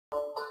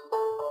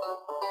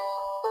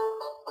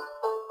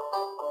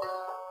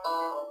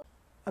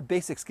A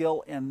basic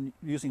skill in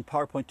using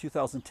PowerPoint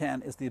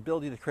 2010 is the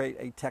ability to create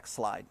a text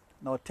slide.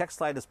 Now, a text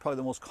slide is probably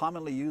the most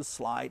commonly used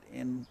slide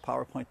in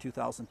PowerPoint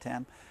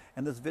 2010,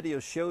 and this video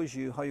shows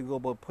you how you go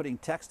about putting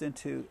text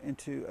into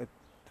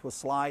a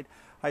slide,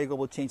 how you go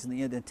about changing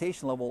the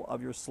indentation level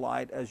of your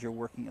slide as you're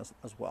working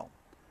as well.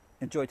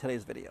 Enjoy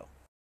today's video.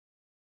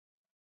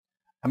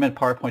 I'm in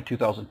PowerPoint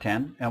 2010,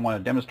 and I want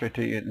to demonstrate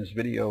to you in this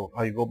video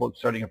how you go about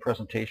starting a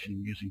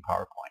presentation using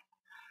PowerPoint.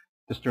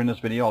 During this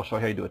video, I'll show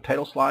you how you do a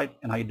title slide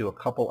and how you do a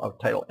couple of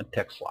title and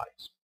text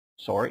slides.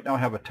 So right now I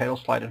have a title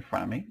slide in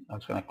front of me. I'm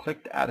just going to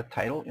click to add a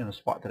title in the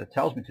spot that it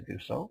tells me to do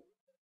so.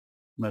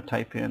 I'm going to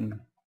type in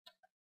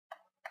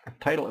the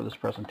title of this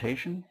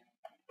presentation.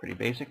 Pretty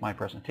basic, my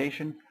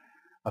presentation.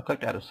 I'll click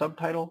to add a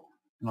subtitle,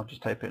 and I'll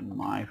just type in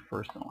my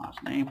first and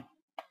last name.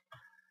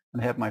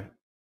 And I have my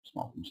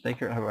small mistake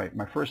here. I have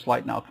my first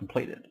slide now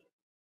completed.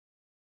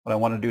 What I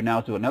want to do now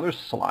is do another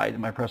slide in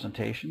my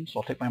presentation.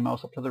 So I'll take my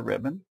mouse up to the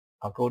ribbon.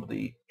 I'll go to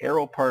the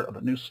arrow part of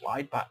the new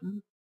slide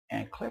button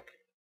and click.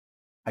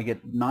 I get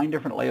 9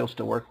 different layouts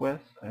to work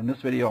with. In this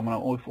video, I'm going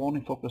to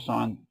only focus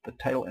on the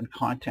title and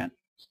content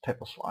type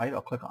of slide. I'll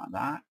click on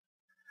that.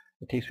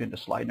 It takes me into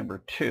slide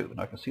number 2.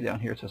 Now I can see down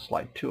here it says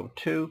slide 2 of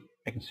 2.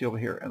 I can see over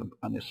here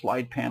on the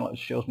slide panel it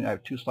shows me I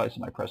have 2 slides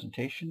in my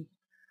presentation.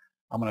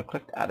 I'm going to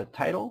click to add a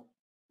title,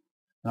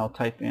 and I'll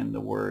type in the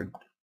word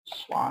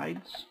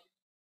slides.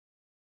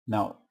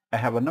 Now I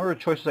have a number of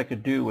choices I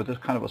could do with this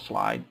kind of a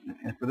slide,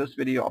 and for this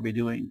video I'll be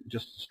doing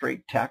just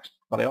straight text,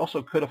 but I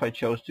also could, if I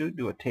chose to,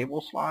 do a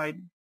table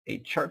slide, a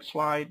chart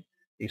slide,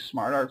 a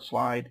smart art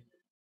slide,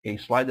 a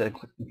slide that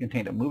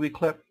contained a movie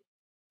clip,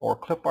 or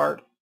clip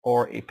art,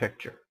 or a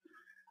picture.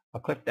 I'll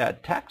click to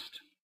add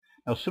text.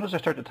 Now as soon as I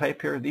start to type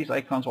here, these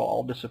icons will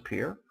all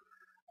disappear.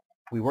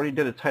 We already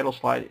did a title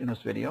slide in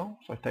this video,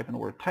 so I type in the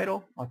word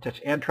title. I'll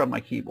touch enter on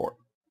my keyboard.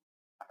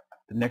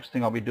 The next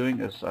thing I'll be doing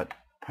is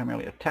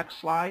primarily a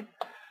text slide.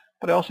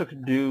 But I also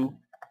could do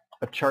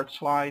a chart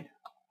slide.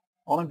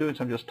 All I'm doing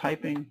is I'm just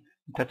typing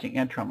and touching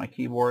enter on my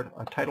keyboard,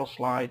 a title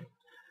slide,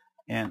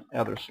 and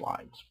other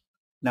slides.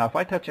 Now if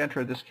I touch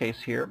enter in this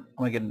case here, I'm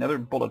going to get another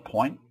bullet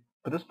point,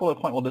 but this bullet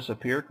point will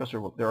disappear because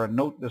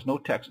there's no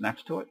text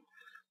next to it.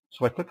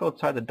 So I click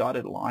outside the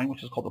dotted line,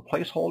 which is called a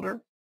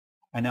placeholder.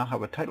 I now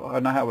have a title. I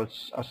now have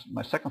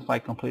my second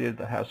slide completed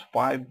that has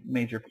 5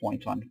 major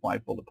points on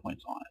 5 bullet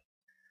points on it.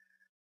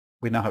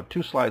 We now have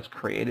 2 slides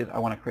created. I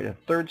want to create a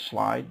third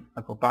slide.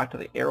 I'll go back to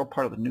the arrow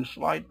part of the new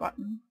slide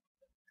button.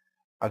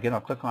 Again, I'll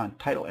click on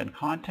title and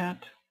content.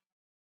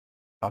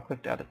 I'll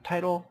click to add a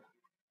title.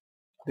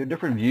 There are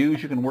different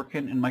views you can work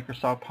in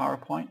Microsoft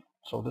PowerPoint.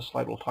 So this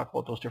slide will talk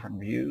about those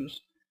different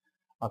views.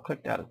 I'll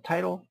click to add a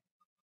title.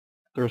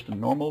 There's the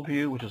normal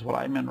view, which is what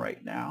I'm in right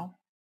now.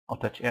 I'll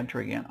touch enter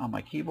again on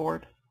my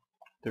keyboard.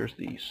 There's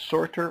the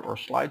sorter or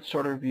slide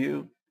sorter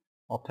view.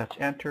 I'll touch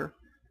enter.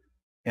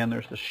 And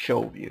there's the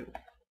show view.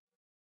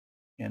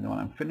 And when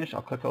I'm finished,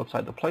 I'll click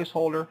outside the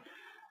placeholder.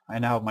 I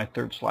now have my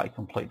third slide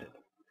completed.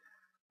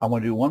 I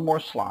want to do one more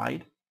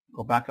slide.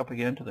 Go back up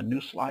again to the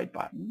new slide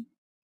button.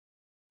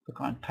 Click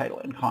on title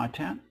and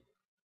content.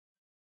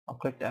 I'll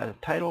click to add a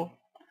title.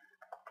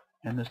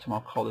 And this time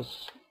I'll call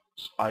this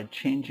slide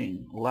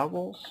changing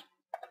levels.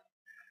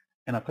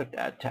 And I'll click to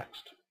add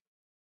text.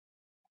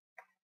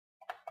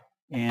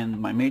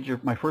 And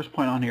my first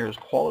point on here is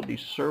quality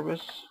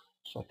service.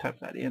 So I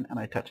type that in and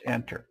I touch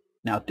enter.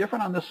 Now,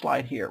 different on this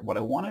slide here, what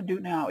I want to do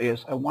now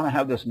is I want to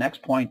have this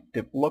next point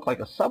to look like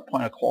a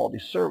subpoint of quality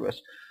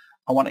service.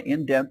 I want to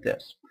indent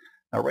this.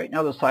 Now, right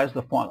now, the size of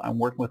the font, I'm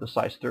working with a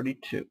size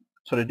 32.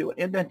 So to do an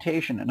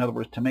indentation, in other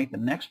words, to make the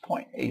next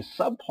point a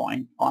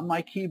subpoint on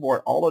my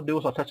keyboard, all I'll do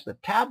is I'll touch the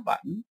tab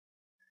button,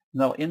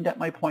 and that'll indent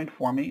my point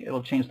for me.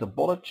 It'll change the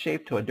bullet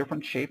shape to a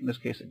different shape, in this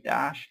case, a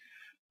dash.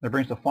 That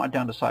brings the font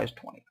down to size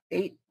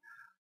 28.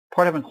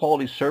 Part of having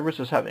quality service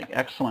is having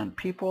excellent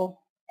people.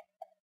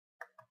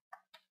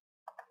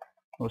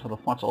 Notice how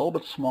the font's a little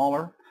bit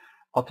smaller.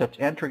 I'll touch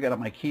enter again on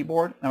my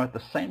keyboard. I'm at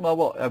the same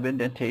level of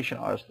indentation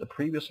as the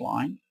previous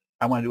line.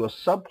 I want to do a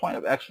subpoint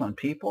of excellent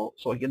people.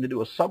 So again, to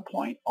do a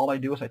subpoint, all I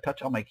do is I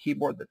touch on my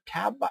keyboard the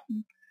tab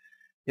button.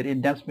 It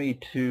indents me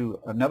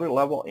to another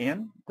level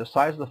in. The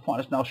size of the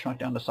font is now shrunk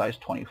down to size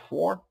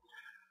 24.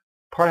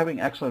 Part of having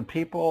excellent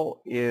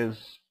people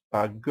is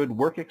a good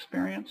work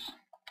experience.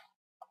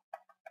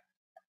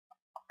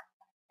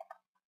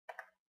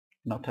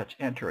 And I'll touch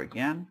enter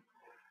again.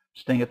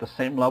 Staying at the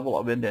same level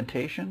of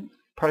indentation.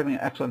 Part of being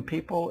excellent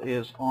people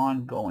is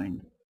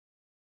ongoing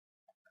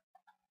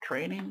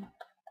training.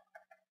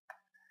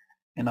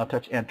 And I'll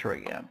touch enter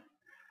again.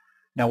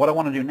 Now what I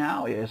want to do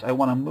now is I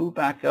want to move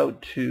back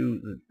out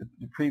to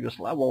the previous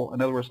level.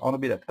 In other words, I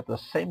want to be at the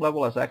same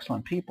level as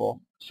excellent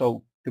people.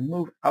 So to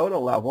move out a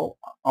level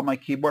on my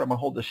keyboard, I'm going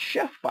to hold the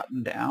shift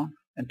button down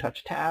and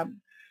touch tab.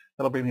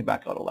 That'll bring me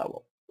back out a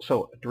level.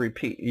 So to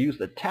repeat, you use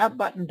the tab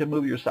button to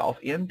move yourself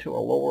into a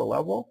lower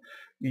level.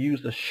 You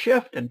use the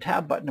shift and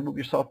tab button to move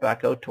yourself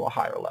back out to a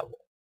higher level.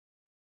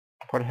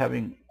 Part of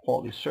having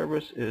quality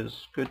service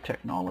is good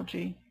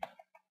technology.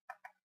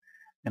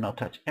 And I'll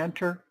touch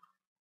enter.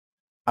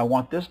 I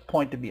want this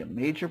point to be a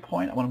major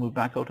point. I want to move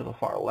back out to the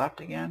far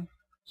left again.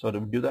 So to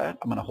do that,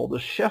 I'm going to hold the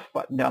Shift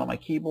button down on my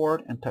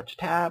keyboard and touch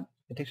Tab.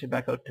 It takes me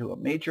back out to a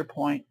major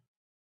point,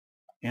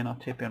 and I'll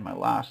type in my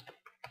last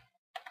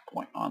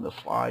point on the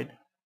slide,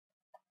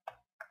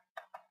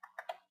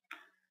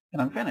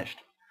 and I'm finished.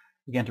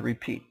 Again, to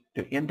repeat,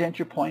 to indent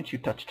your points, you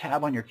touch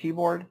Tab on your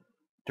keyboard.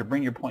 To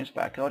bring your points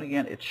back out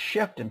again, it's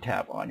Shift and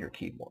Tab on your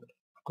keyboard.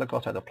 Click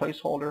outside the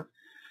placeholder,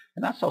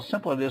 and that's how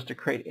simple it is to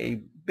create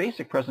a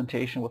basic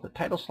presentation with a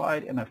title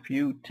slide and a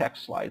few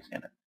text slides in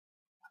it.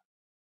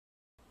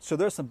 So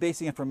there's some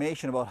basic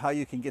information about how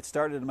you can get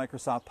started in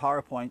Microsoft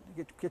PowerPoint.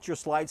 Get your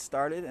slides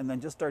started and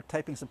then just start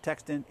typing some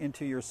text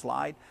into your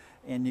slide,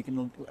 and you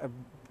can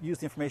use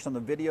the information on the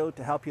video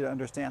to help you to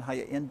understand how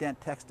you indent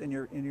text in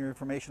your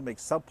information, make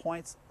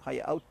subpoints, how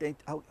you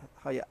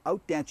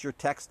outdent your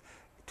text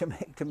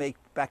to make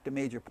back to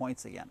major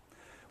points again.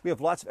 We have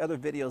lots of other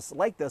videos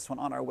like this one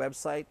on our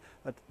website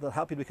that'll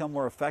help you become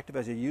more effective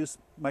as you use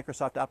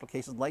Microsoft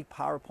applications like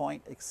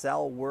PowerPoint,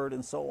 Excel, Word,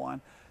 and so on.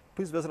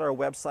 Please visit our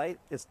website.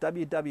 It's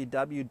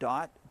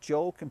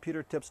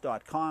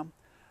www.joecomputertips.com.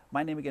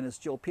 My name again is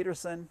Joe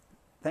Peterson.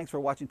 Thanks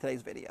for watching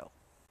today's video.